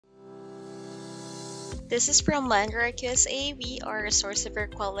This is from Landmark USA. We are a source of air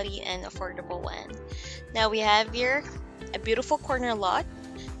quality and affordable land. Now we have here a beautiful corner lot.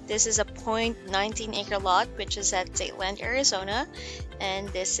 This is a 0.19 acre lot, which is at Dateland, Arizona, and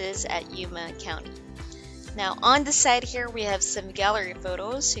this is at Yuma County. Now on the side here, we have some gallery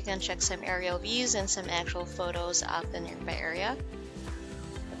photos. You can check some aerial views and some actual photos of the nearby area.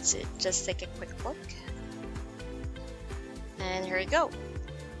 Let's just take a quick look. And here we go.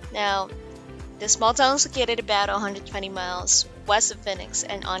 Now, the small town is located about 120 miles west of Phoenix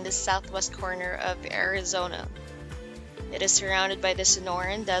and on the southwest corner of Arizona. It is surrounded by the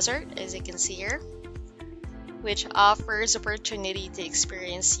Sonoran Desert, as you can see here, which offers opportunity to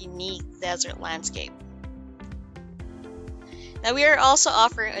experience unique desert landscape. Now we are also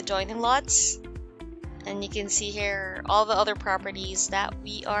offering adjoining lots, and you can see here all the other properties that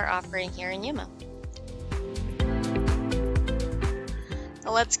we are offering here in Yuma.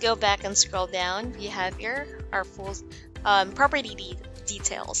 Now let's go back and scroll down. We have here our full property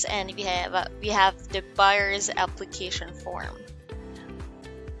details, and we have the buyer's application form.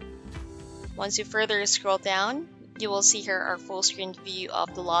 Once you further scroll down, you will see here our full screen view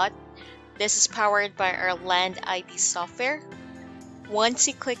of the lot. This is powered by our Land ID software. Once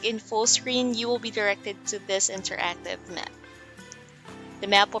you click in full screen, you will be directed to this interactive map. The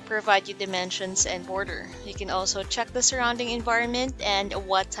map will provide you dimensions and border. You can also check the surrounding environment and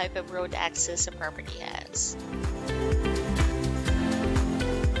what type of road access the property has.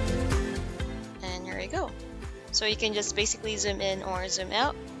 And here we go. So you can just basically zoom in or zoom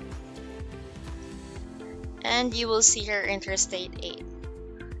out. And you will see here Interstate 8.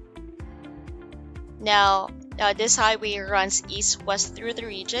 Now, this highway runs east-west through the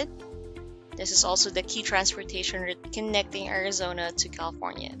region. This is also the key transportation route connecting Arizona to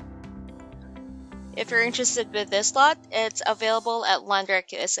California. If you're interested with this lot, it's available at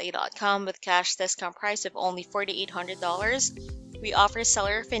landmarkusa.com with cash discount price of only $4,800. We offer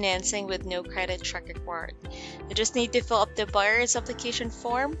seller financing with no credit check required. You just need to fill up the buyer's application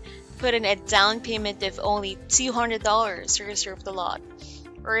form, put in a down payment of only $200 to reserve the lot.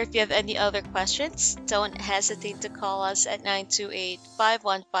 Or if you have any other questions, don't hesitate to call us at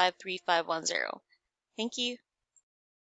 928-515-3510. Thank you.